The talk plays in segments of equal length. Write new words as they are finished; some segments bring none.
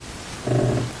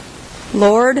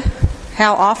Lord,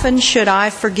 how often should I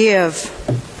forgive?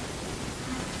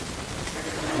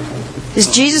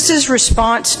 Is Jesus'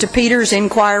 response to Peter's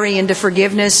inquiry into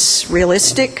forgiveness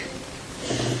realistic?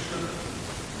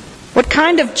 What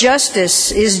kind of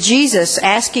justice is Jesus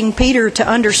asking Peter to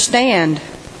understand?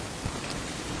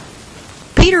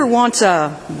 Peter wants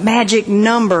a magic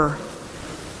number,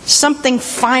 something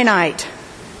finite,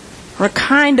 or a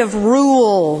kind of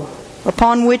rule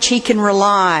upon which he can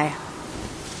rely.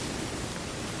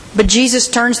 But Jesus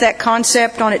turns that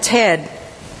concept on its head.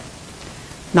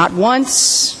 Not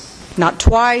once, not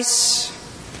twice,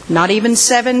 not even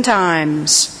 7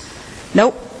 times.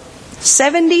 Nope.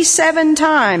 77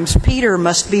 times Peter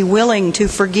must be willing to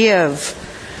forgive,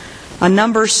 a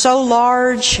number so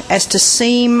large as to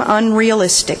seem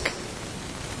unrealistic.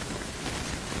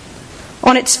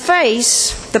 On its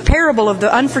face, the parable of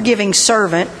the unforgiving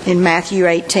servant in Matthew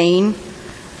 18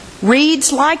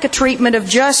 reads like a treatment of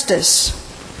justice,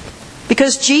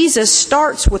 because Jesus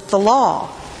starts with the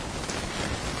law,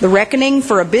 the reckoning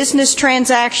for a business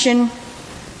transaction,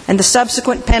 and the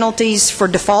subsequent penalties for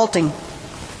defaulting.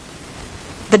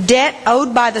 The debt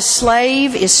owed by the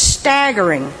slave is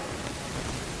staggering,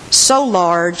 so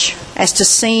large as to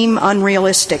seem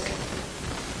unrealistic.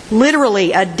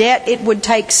 Literally, a debt it would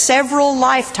take several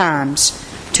lifetimes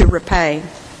to repay.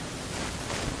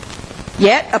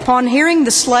 Yet, upon hearing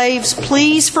the slave's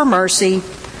pleas for mercy,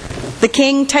 the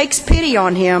king takes pity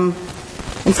on him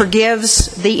and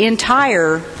forgives the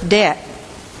entire debt.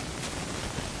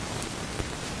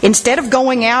 Instead of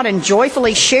going out and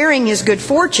joyfully sharing his good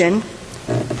fortune,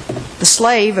 the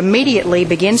slave immediately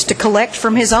begins to collect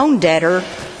from his own debtor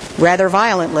rather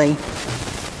violently.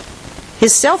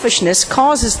 His selfishness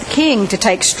causes the king to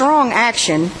take strong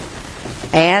action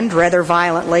and, rather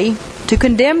violently, to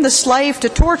condemn the slave to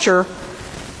torture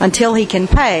until he can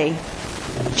pay.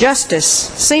 Justice,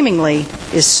 seemingly,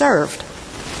 is served.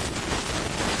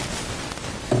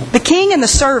 The king and the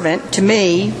servant, to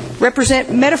me,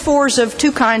 represent metaphors of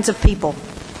 2 kinds of people.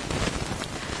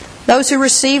 Those who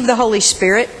receive the Holy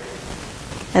Spirit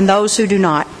and those who do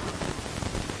not.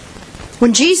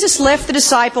 When Jesus left the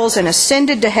disciples and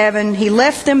ascended to heaven, he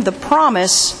left them the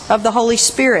promise of the Holy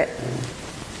Spirit,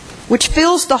 which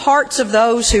fills the hearts of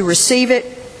those who receive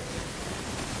it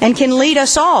and can lead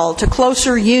us all to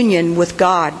closer union with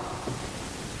God.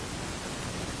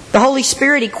 The Holy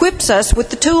Spirit equips us with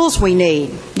the tools we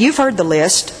need. You've heard the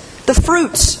list. The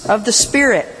fruits of the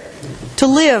Spirit to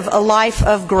live a life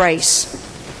of grace.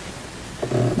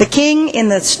 The king in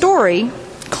the story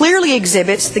clearly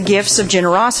exhibits the gifts of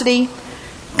generosity,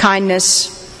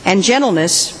 kindness, and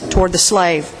gentleness toward the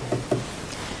slave.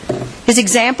 His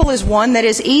example is one that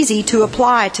is easy to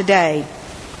apply today.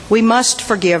 We must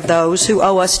forgive those who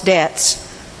owe us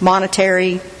debts,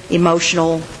 monetary,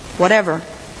 emotional, whatever.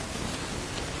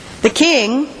 The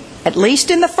king, at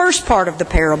least in the first part of the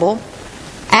parable,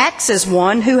 acts as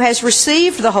one who has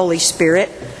received the Holy Spirit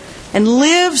and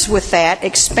lives with that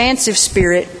expansive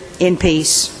Spirit in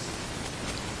peace.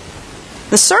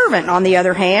 The servant, on the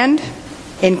other hand,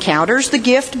 encounters the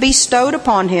gift bestowed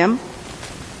upon him.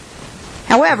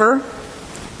 However,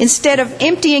 instead of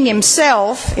emptying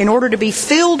himself in order to be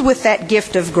filled with that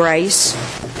gift of grace,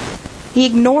 he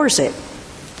ignores it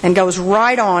and goes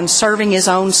right on serving his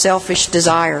own selfish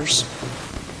desires.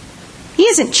 He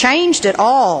isn't changed at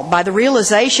all by the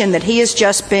realization that he has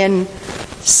just been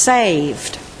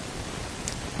saved.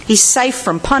 He's safe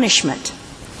from punishment,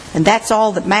 and that's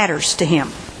all that matters to him.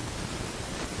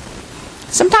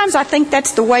 Sometimes I think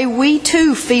that's the way we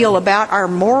too feel about our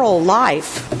moral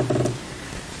life.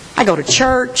 I go to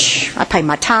church, I pay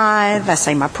my tithe, I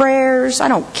say my prayers, I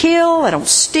don't kill, I don't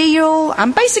steal,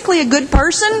 I'm basically a good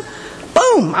person.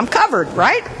 Boom, I'm covered,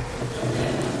 right?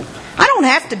 I don't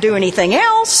have to do anything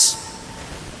else.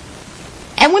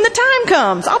 And when the time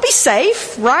comes, I'll be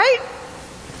safe, right?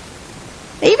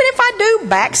 Even if I do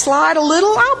backslide a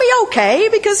little, I'll be okay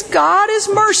because God is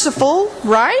merciful,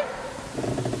 right?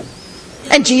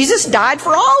 And Jesus died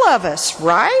for all of us,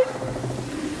 right?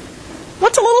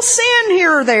 What's a little sin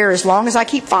here or there as long as I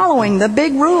keep following the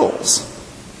big rules?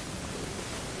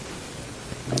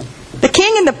 The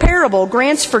king in the parable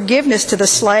grants forgiveness to the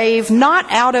slave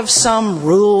not out of some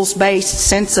rules-based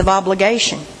sense of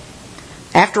obligation.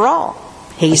 After all,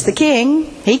 he's the king.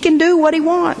 He can do what he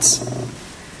wants.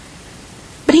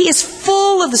 But he is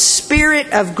full of the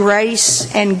Spirit of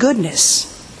grace and goodness.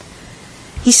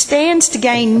 He stands to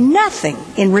gain nothing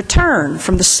in return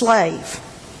from the slave.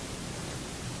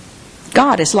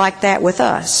 God is like that with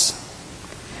us.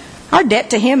 Our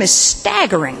debt to him is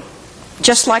staggering,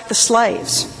 just like the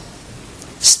slaves.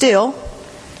 Still,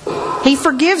 he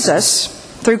forgives us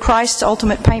through Christ's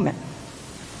ultimate payment.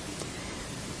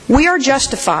 We are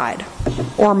justified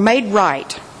or made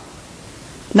right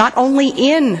not only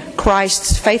in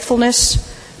Christ's faithfulness,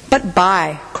 but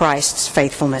by Christ's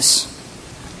faithfulness.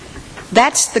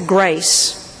 That's the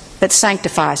grace that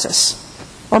sanctifies us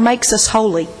or makes us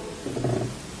holy.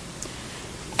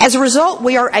 As a result,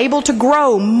 we are able to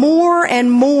grow more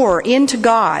and more into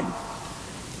God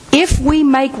if we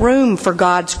make room for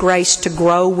God's grace to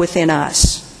grow within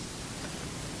us.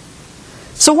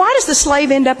 So why does the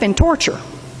slave end up in torture?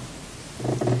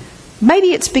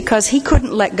 Maybe it's because he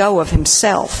couldn't let go of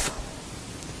himself.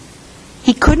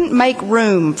 He couldn't make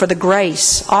room for the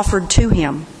grace offered to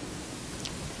him.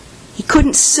 He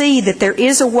couldn't see that there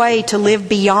is a way to live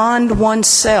beyond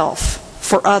oneself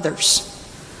for others.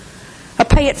 A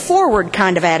pay-it-forward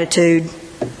kind of attitude,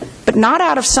 but not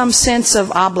out of some sense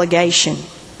of obligation.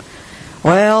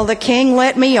 Well, the king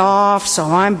let me off, so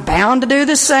I'm bound to do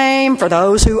the same for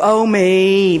those who owe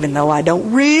me, even though I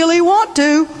don't really want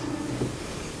to.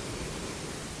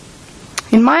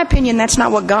 In my opinion, that's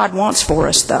not what God wants for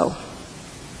us, though.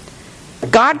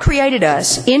 God created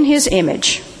us in His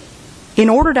image in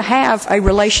order to have a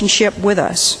relationship with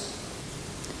us.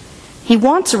 He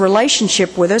wants a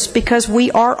relationship with us because we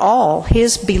are all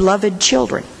His beloved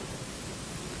children.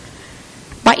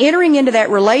 By entering into that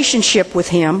relationship with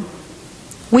Him,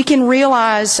 we can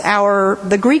realize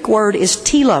the Greek word is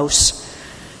telos,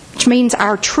 which means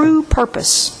our true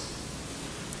purpose.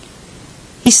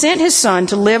 He sent His Son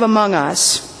to live among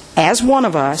us, as one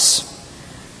of us,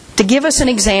 to give us an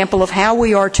example of how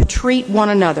we are to treat one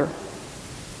another.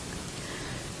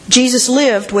 Jesus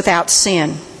lived without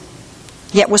sin,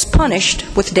 yet was punished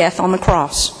with death on the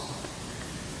cross.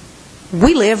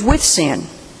 We live with sin,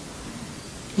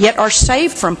 yet are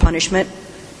saved from punishment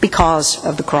because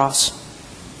of the cross.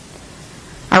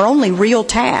 Our only real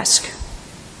task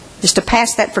is to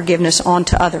pass that forgiveness on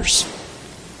to others.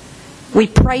 We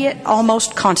pray it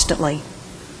almost constantly.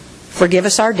 Forgive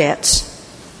us our debts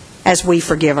as we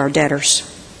forgive our debtors.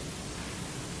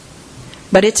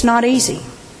 But it's not easy.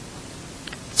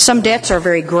 Some debts are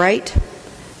very great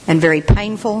and very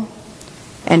painful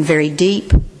and very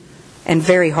deep and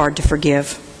very hard to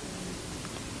forgive.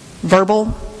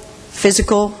 Verbal,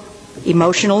 physical,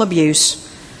 emotional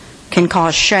abuse can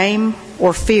cause shame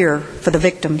or fear for the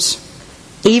victims,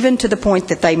 even to the point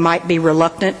that they might be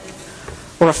reluctant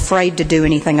or afraid to do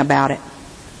anything about it.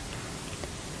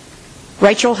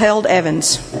 Rachel Held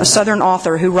Evans, a Southern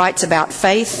author who writes about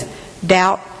faith,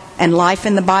 doubt, and life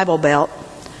in the Bible Belt,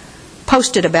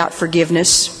 posted about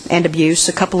forgiveness and abuse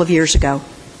a couple of years ago.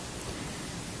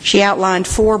 She outlined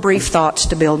 4 brief thoughts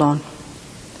to build on.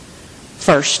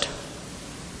 First,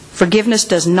 forgiveness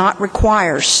does not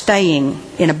require staying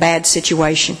in a bad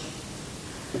situation.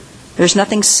 There's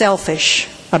nothing selfish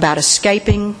about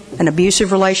escaping an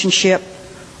abusive relationship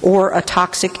or a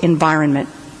toxic environment.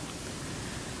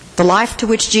 The life to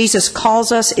which Jesus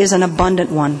calls us is an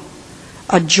abundant one,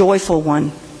 a joyful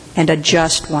one, and a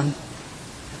just one.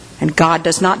 And God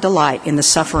does not delight in the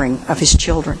suffering of His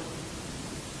children.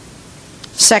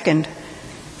 Second,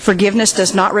 forgiveness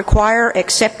does not require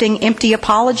accepting empty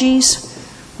apologies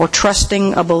or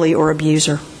trusting a bully or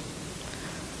abuser.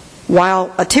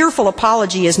 While a tearful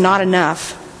apology is not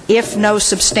enough if no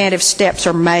substantive steps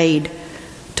are made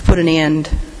to put an end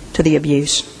to the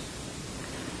abuse.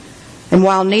 And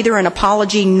while neither an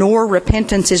apology nor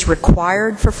repentance is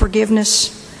required for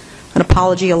forgiveness, an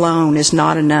apology alone is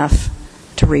not enough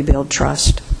to rebuild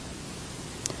trust.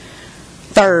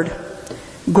 Third,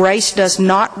 grace does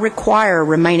not require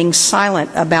remaining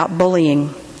silent about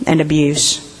bullying and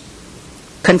abuse.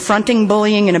 Confronting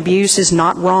bullying and abuse is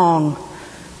not wrong,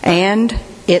 and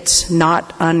it's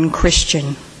not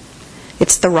unchristian.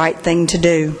 It's the right thing to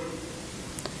do.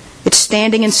 It's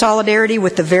standing in solidarity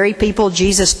with the very people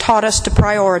Jesus taught us to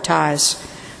prioritize: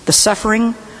 the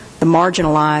suffering, the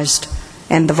marginalized,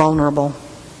 and the vulnerable.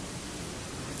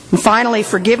 And finally,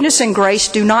 forgiveness and grace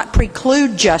do not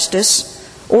preclude justice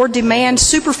or demand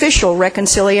superficial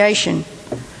reconciliation.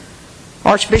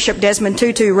 Archbishop Desmond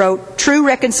Tutu wrote, "True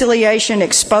reconciliation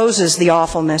exposes the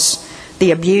awfulness, the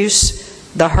abuse,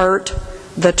 the hurt,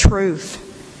 the truth.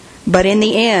 But in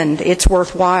the end, it's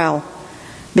worthwhile,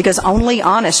 because only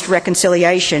honest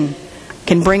reconciliation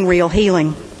can bring real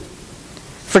healing.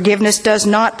 Forgiveness does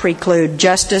not preclude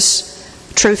justice,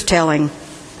 truth-telling,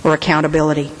 or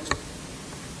accountability."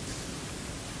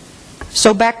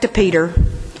 So back to Peter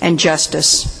and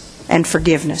justice and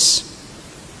forgiveness.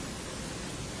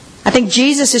 I think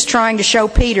Jesus is trying to show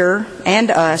Peter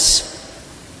and us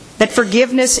that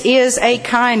forgiveness is a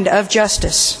kind of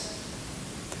justice.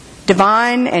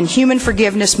 Divine and human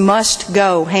forgiveness must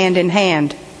go hand in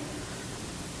hand.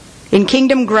 In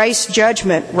Kingdom Grace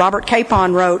Judgment, Robert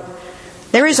Capon wrote,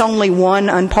 "There is only one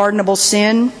unpardonable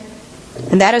sin,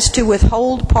 and that is to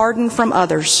withhold pardon from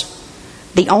others.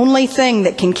 The only thing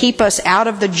that can keep us out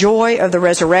of the joy of the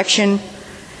resurrection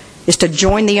is to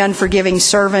join the unforgiving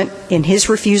servant in his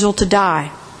refusal to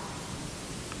die."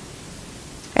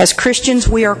 As Christians,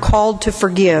 we are called to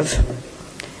forgive,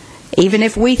 even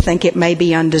if we think it may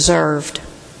be undeserved.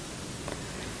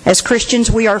 As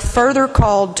Christians, we are further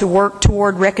called to work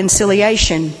toward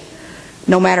reconciliation,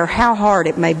 no matter how hard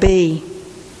it may be.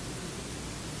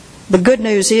 The good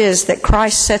news is that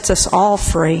Christ sets us all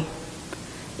free.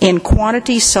 In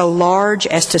quantity so large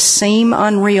as to seem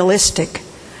unrealistic,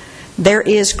 there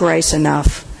is grace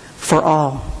enough for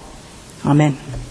all. Amen.